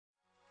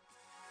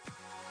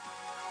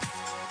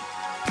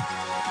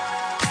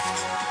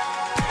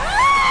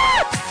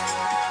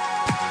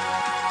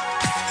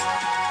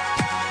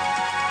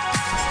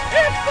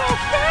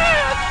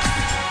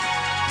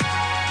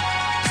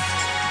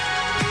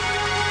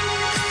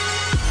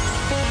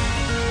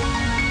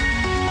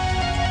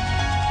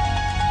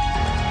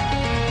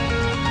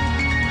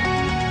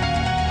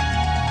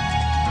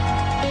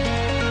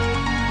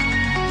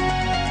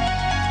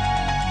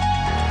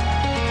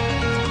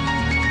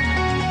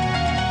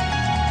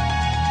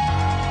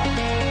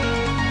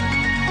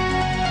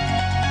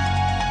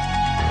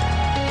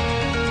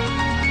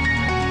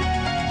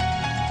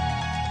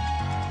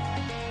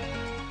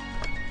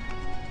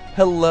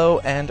Hello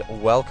and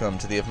welcome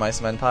to the Of Mice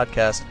and Men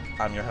podcast.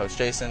 I'm your host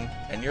Jason,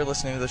 and you're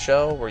listening to the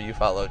show where you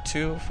follow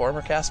two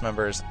former cast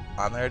members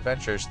on their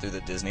adventures through the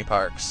Disney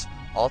parks,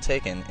 all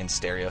taken in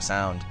stereo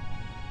sound.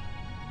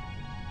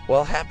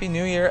 Well, Happy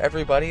New Year,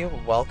 everybody.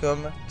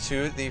 Welcome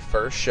to the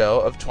first show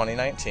of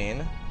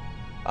 2019.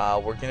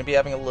 We're going to be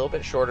having a little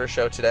bit shorter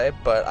show today,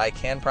 but I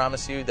can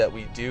promise you that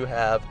we do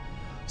have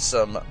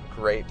some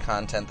great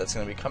content that's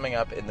going to be coming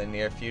up in the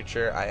near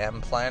future. I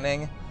am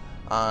planning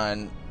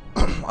on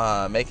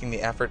making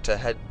the effort to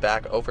head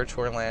back over to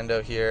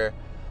Orlando here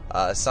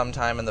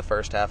sometime in the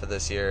first half of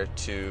this year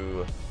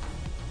to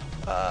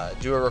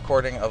do a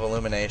recording of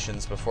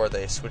Illuminations before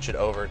they switch it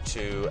over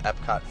to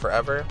EPCOT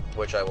Forever,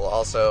 which I will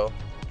also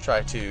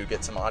try to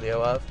get some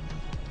audio of.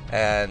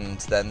 And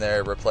then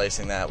they're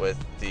replacing that with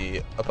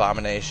the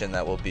Abomination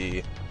that will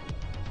be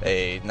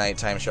a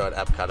nighttime show at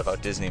EPCOT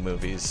about Disney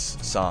movies,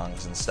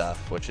 songs, and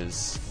stuff, which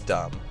is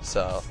dumb.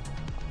 So,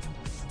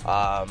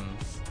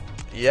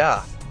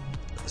 yeah.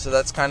 So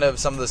that's kind of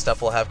some of the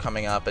stuff we'll have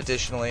coming up.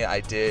 Additionally,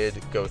 I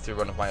did go through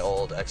one of my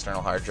old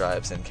external hard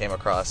drives and came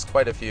across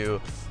quite a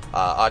few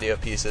audio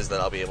pieces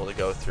that I'll be able to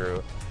go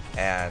through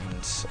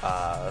and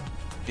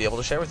be able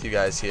to share with you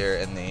guys here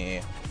in the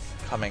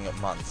coming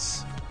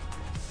months.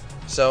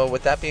 So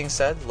with that being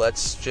said,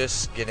 let's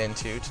just get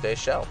into today's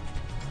show.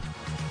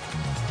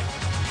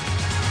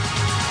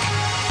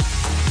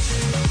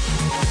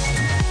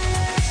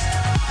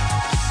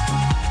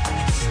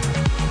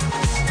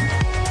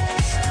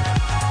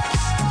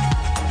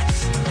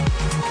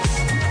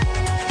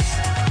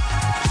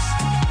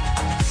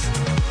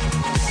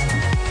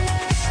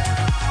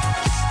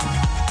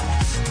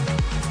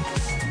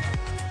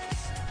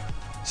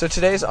 So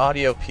today's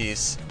audio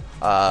piece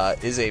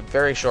is a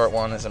very short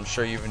one, as I'm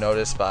sure you've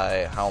noticed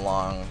by how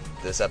long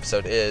this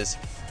episode is.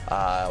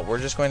 We're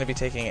just going to be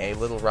taking a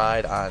little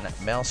ride on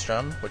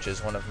Maelstrom, which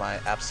is one of my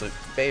absolute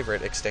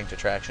favorite extinct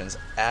attractions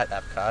at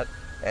EPCOT,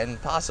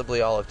 and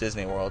possibly all of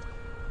Disney World.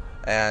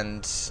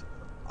 And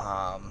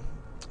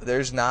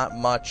there's not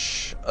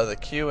much of the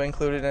queue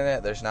included in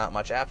it. There's not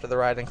much after the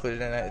ride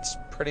included in it. It's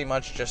pretty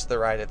much just the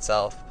ride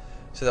itself,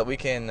 so that we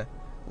can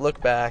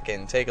look back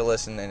and take a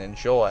listen and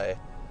enjoy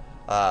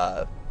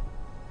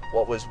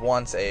what was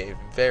once a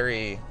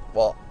very,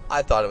 well,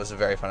 I thought it was a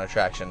very fun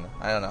attraction.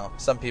 I don't know,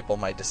 some people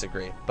might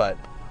disagree, but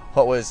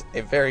what was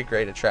a very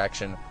great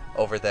attraction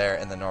over there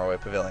in the Norway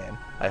Pavilion.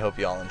 I hope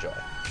you all enjoy.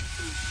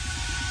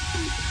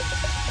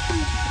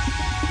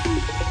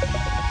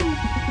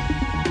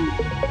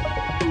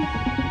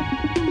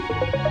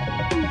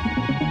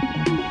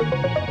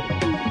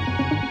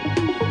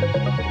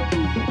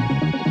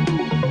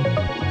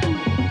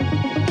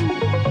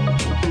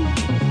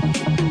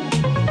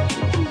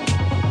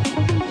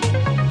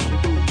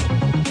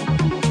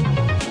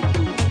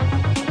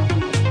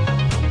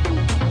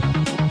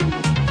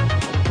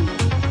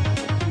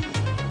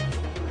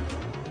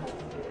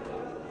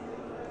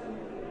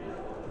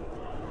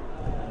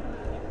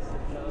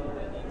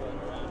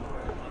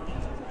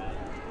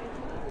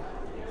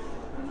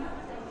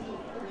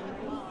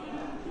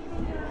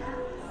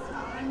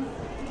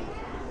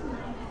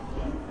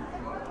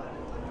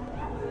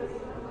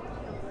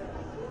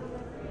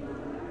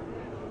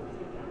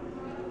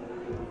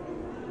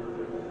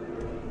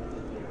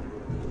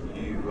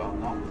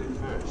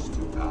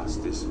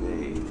 This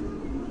way.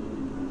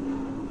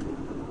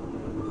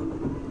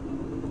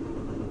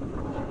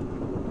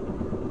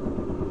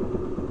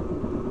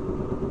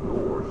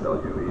 Nor shall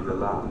you be the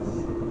last.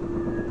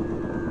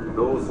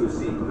 Those who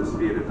seek the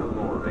spirit of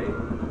Norway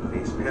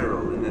face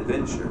peril and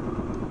adventure,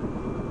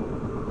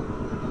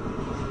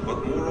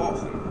 but more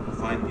often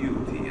find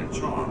beauty and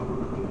charm.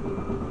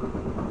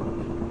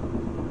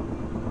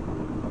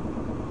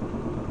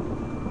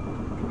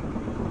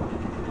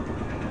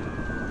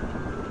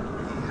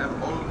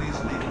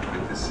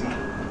 The sea.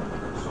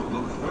 So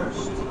look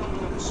first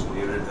to the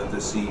spirit of the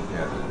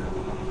seafarer.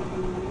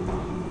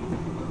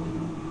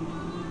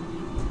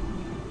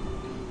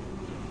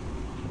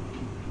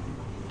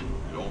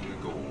 Long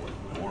ago,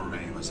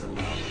 Norway was a love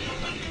of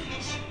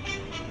abundance.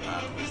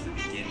 That was the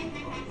beginning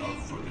of our love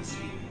for the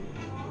sea.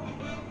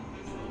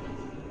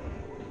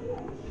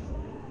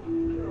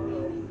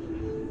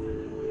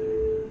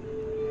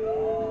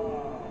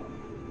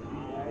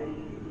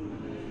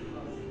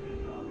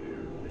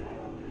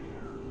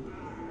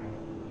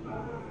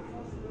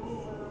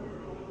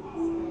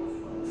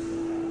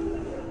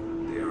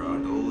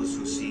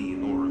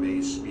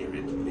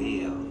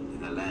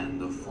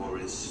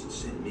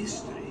 And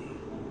mystery,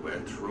 where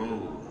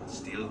trolls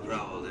still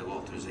prowl the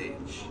water's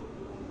edge.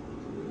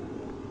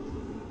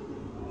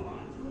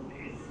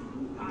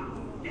 How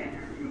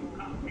dare you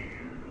come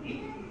here,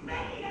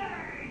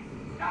 invaders!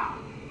 Stop!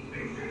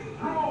 This is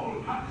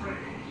troll country!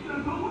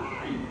 Step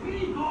away!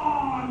 Be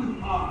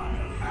gone!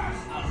 I'll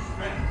cast a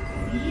spell.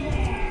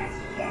 Yes,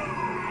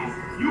 yes!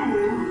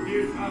 You'll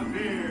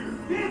disappear!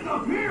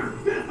 Disappear!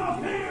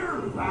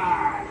 Disappear!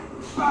 Back!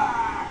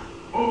 Back!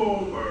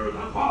 Over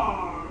the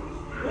bars!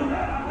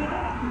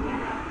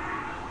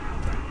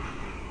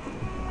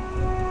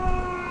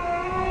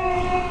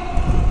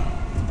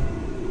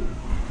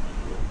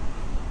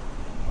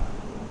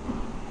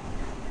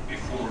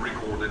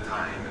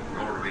 time,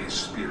 Norway's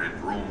spirit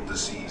roamed the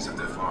seas of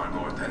the far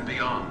north and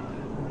beyond.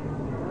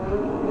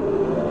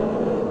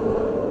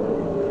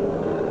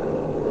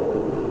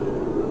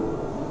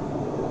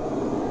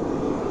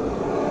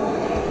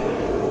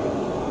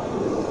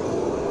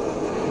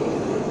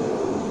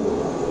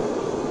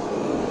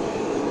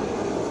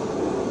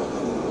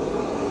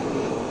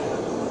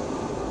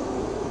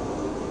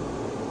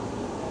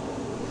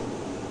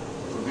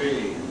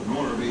 Today,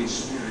 Norway's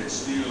spirit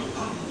still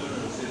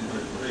thunders in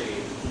her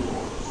great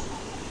floors.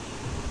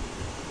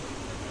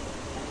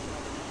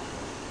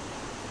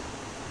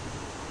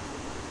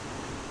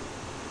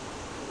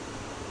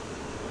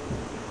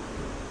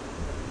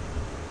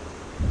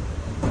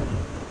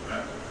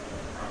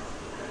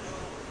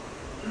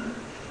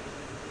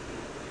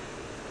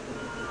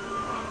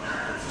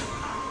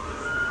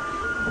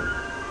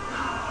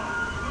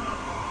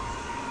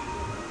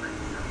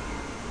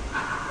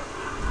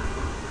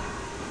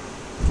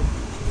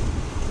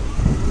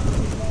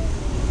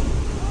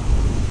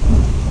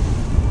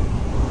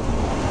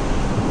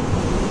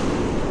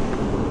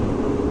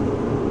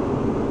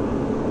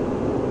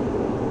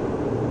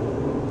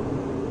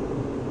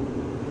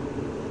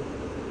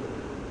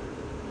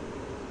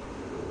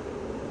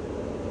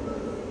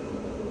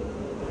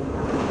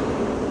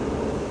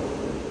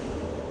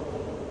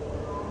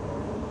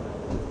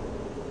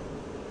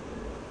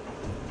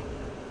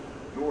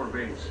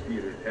 Norway's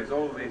spirit has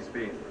always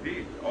been,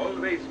 will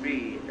always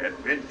be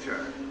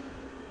adventure.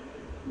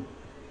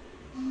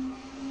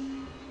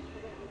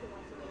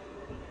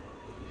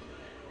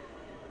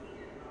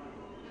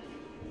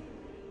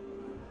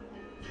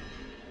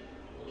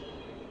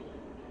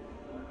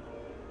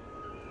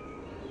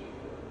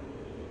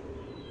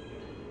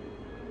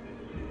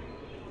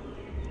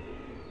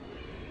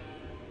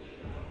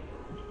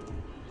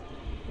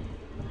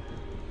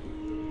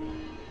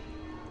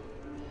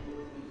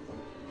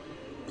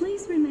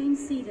 Please remain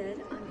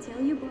seated until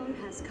your boat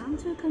has come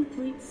to a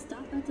complete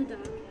stop at the dock.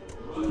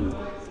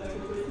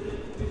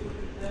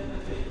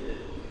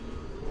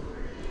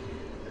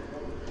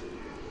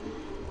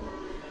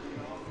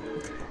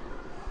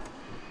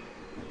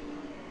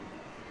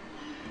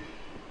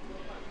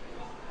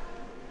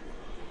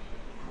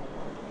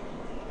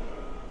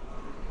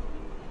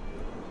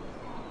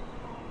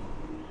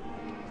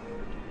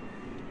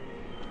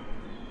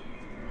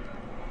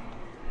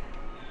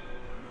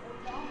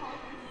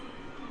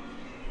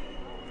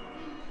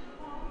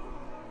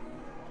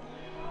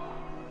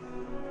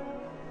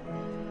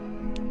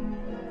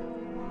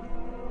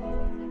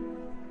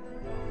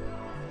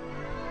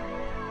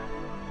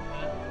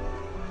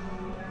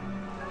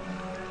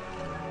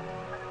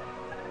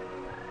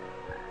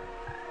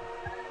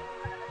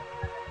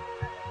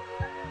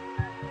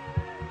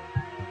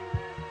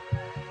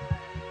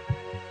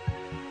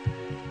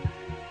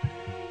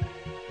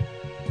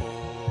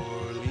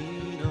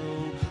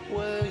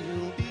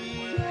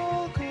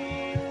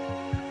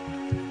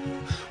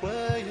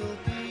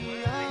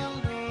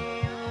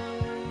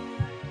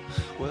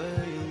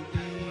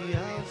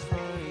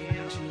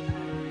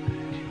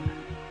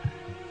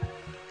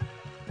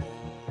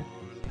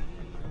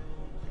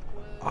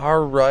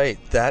 Alright,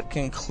 that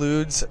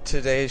concludes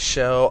today's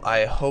show.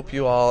 I hope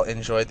you all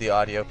enjoyed the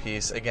audio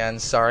piece. Again,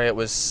 sorry it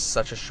was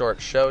such a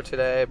short show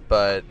today,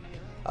 but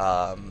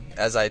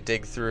as I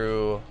dig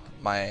through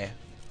my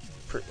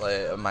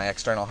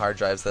external hard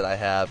drives that I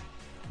have,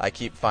 I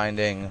keep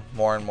finding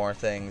more and more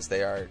things.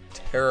 They are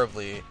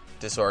terribly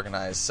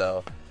disorganized,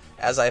 so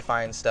as I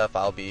find stuff,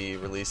 I'll be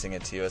releasing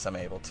it to you as I'm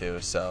able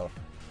to. So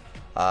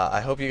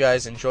I hope you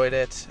guys enjoyed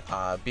it.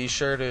 Be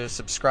sure to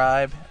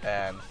subscribe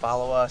and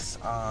follow us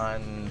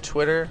on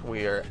Twitter.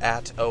 We are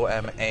at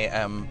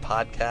OMAM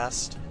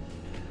Podcast.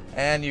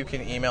 And you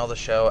can email the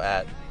show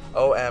at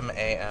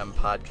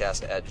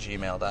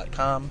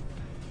omampodcast@gmail.com.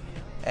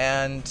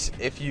 And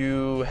if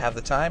you have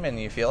the time and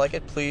you feel like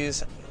it,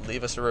 please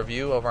leave us a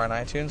review over on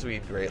iTunes.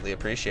 We'd greatly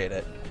appreciate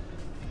it.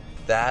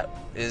 That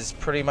is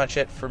pretty much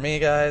it for me,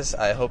 guys.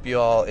 I hope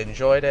you all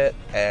enjoyed it,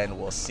 and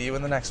we'll see you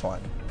in the next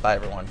one. Bye,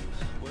 everyone.